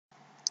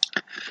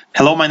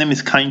Hello, my name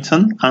is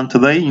Kainton, and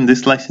today in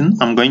this lesson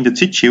I'm going to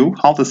teach you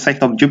how to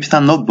set up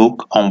Jupyter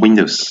Notebook on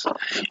Windows.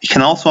 You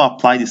can also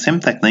apply the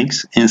same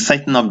techniques in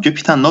setting up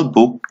Jupyter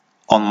Notebook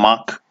on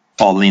Mac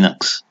or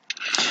Linux.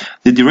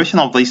 The duration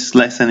of this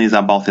lesson is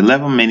about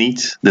 11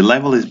 minutes. The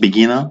level is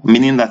beginner,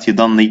 meaning that you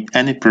don't need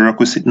any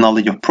prerequisite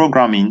knowledge of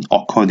programming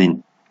or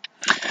coding.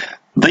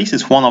 This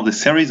is one of the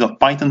series of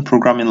Python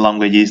programming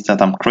languages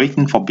that I'm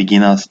creating for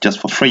beginners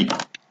just for free.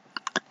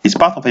 It's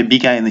part of a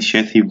bigger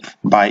initiative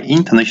by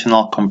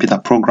International Computer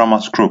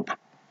Programmers Group.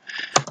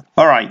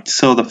 Alright,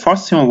 so the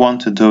first thing we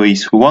want to do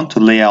is we want to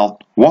lay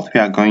out what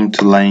we are going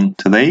to learn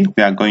today.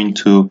 We are going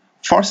to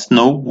first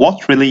know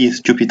what really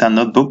is Jupyter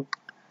Notebook,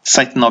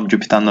 setting up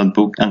Jupyter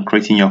Notebook and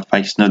creating your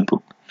first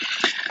notebook.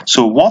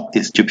 So what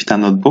is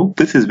Jupyter Notebook?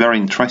 This is very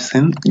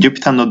interesting.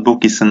 Jupyter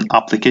Notebook is an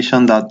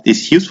application that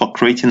is used for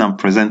creating and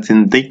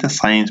presenting data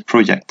science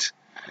projects.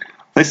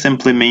 This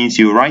simply means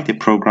you write a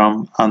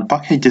program and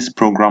package this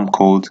program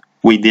code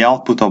with the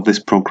output of this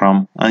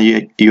program,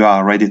 and you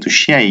are ready to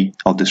share it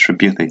or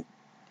distribute it.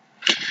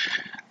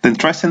 The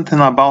interesting thing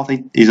about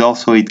it is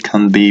also it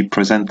can be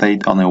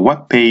presented on a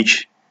web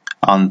page,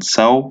 and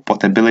so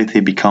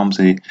portability becomes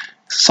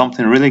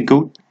something really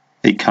good.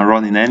 It can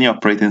run in any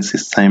operating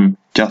system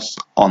just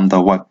on the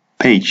web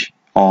page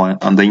or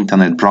on the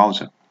internet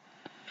browser.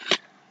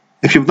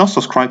 If you've not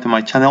subscribed to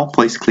my channel,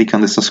 please click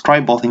on the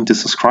subscribe button to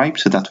subscribe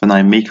so that when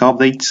I make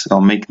updates or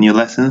make new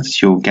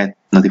lessons, you'll get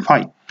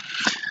notified.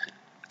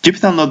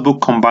 Jupyter Notebook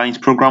combines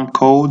program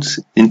codes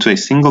into a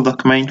single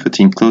document which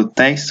include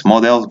text,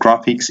 models,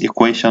 graphics,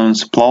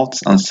 equations,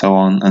 plots, and so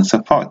on and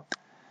so forth.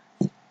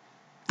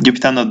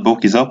 Jupyter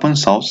Notebook is open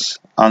source,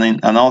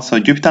 and also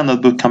Jupyter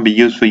Notebook can be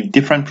used with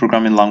different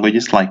programming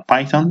languages like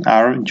Python,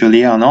 R,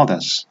 Julia, and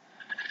others.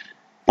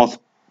 But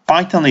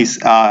Python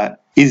is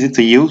easy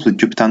to use with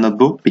Jupyter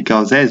Notebook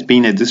because there has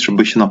been a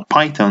distribution of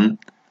Python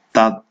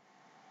that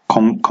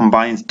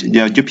combines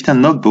the Jupyter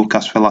Notebook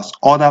as well as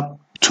other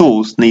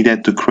tools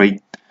needed to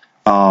create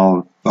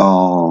and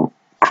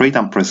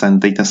present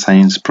data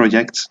science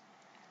projects.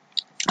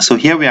 So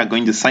here we are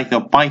going to set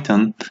up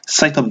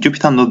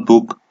Jupyter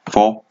Notebook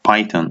for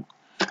Python.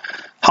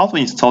 How to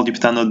install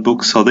Jupyter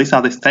Notebook? So these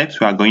are the steps.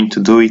 We are going to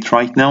do it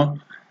right now.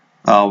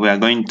 We are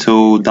going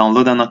to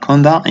download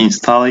Anaconda,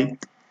 install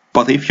it.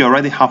 But if you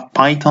already have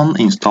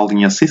Python installed in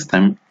your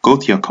system, go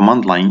to your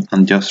command line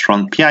and just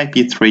run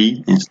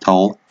pip3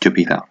 install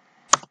Jupyter.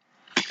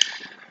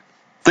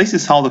 This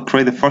is how to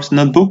create the first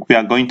notebook. We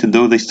are going to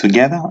do this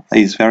together.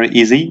 It's very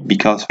easy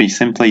because we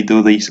simply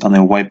do this on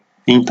a web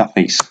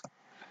interface.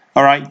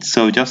 Alright,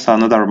 so just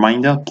another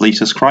reminder, please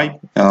subscribe,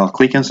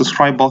 click on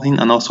subscribe button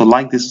and also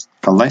like this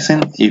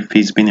lesson if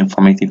it's been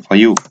informative for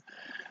you.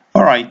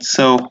 Alright,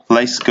 so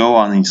let's go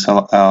and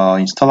install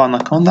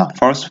Anaconda.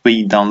 First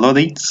we download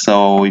it.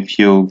 So if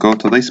you go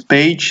to this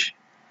page,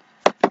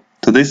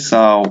 to this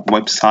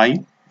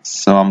website,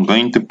 so I'm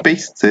going to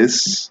paste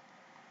this.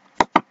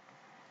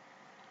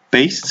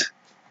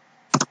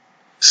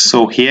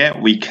 So here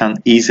we can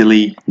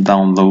easily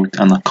download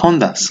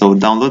Anaconda. So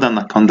download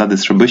Anaconda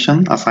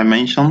distribution, as I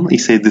mentioned,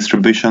 is a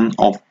distribution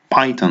of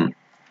Python.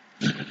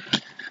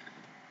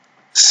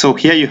 So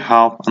here you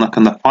have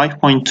Anaconda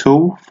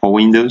 5.2 for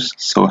Windows,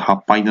 so I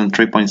have Python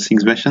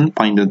 3.6 version,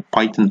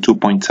 Python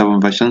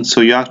 2.7 version.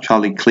 So you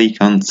actually click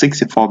on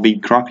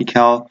 64-bit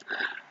graphical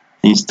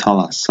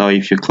installer. So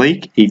if you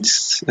click, it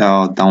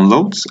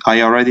downloads.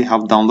 I already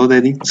have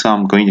downloaded it, so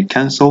I'm going to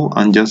cancel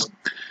and just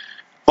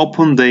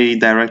open the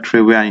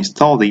directory where I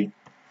installed it,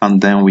 and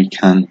then we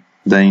can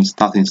then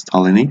start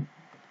installing it.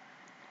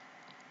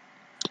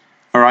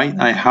 Alright,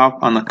 I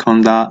have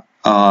Anaconda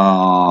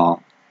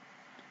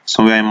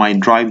somewhere in my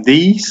drive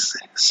these.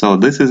 So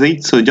this is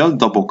it. So just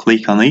double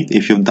click on it.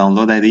 If you've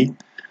downloaded it,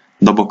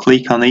 double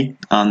click on it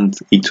and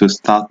it will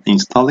start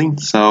installing.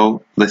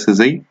 So this is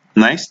it.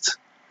 Next,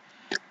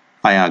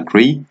 I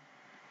agree.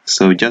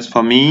 So just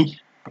for me,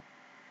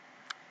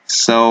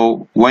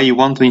 so where you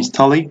want to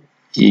install it,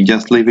 you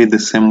just leave it the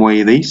same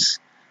way it is.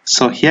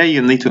 So here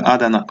you need to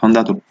add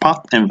Anaconda to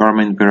path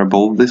environment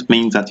variable. This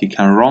means that you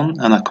can run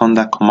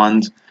Anaconda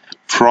command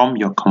from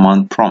your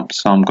command prompt.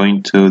 So I'm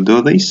going to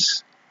do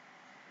this.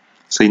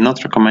 So it's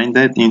not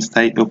recommended.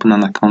 Instead, open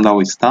Anaconda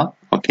with start.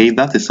 Okay,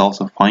 that is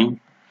also fine.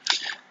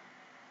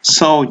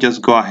 So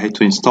just go ahead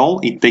to install.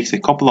 It takes a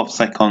couple of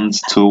seconds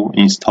to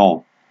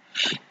install.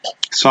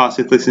 So as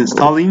it is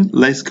installing,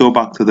 let's go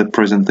back to the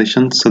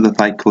presentation so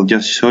that I could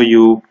just show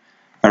you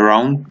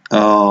around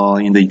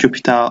in the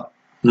Jupyter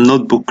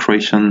Notebook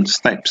creation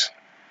steps.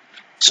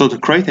 So to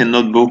create a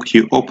notebook,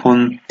 you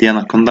open the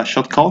Anaconda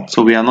shortcut.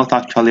 So we are not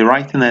actually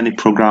writing any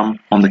program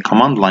on the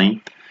command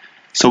line.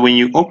 So when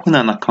you open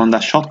Anaconda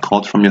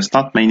shortcut from your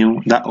start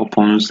menu, that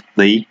opens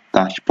the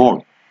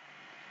dashboard.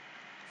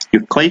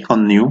 You click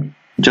on new,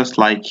 just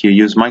like you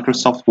use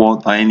Microsoft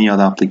Word or any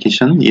other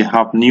application. You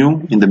have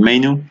new in the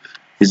menu,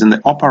 is in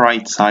the upper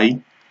right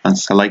side, and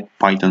select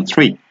Python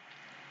 3.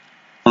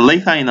 And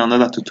later in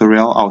another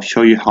tutorial, I'll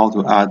show you how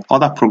to add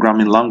other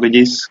programming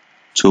languages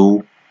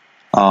to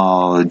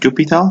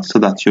Jupyter so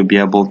that you'll be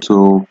able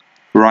to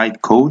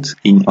write code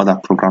in other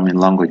programming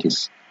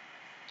languages.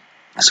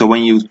 So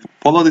when you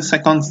follow the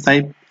second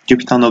step,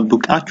 Jupyter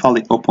Notebook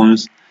actually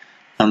opens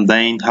and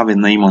then have a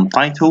name on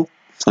title,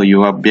 so you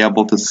will be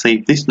able to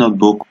save this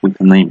notebook with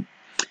a name.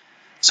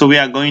 So we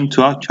are going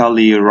to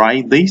actually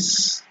write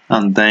this,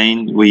 and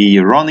then we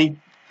run it,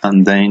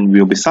 and then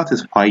we'll be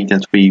satisfied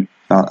that we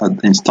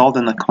installed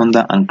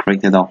Anaconda and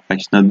created our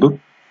first notebook.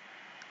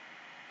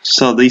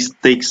 So this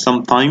takes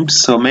some time,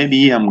 so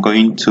maybe I'm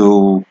going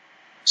to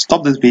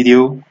stop this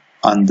video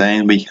and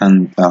then we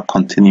can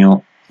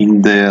continue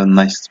in the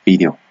next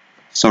video.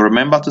 So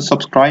remember to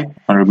subscribe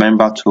and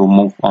remember to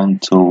move on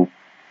to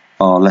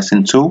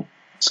lesson 2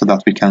 so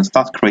that we can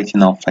start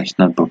creating our first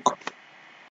notebook.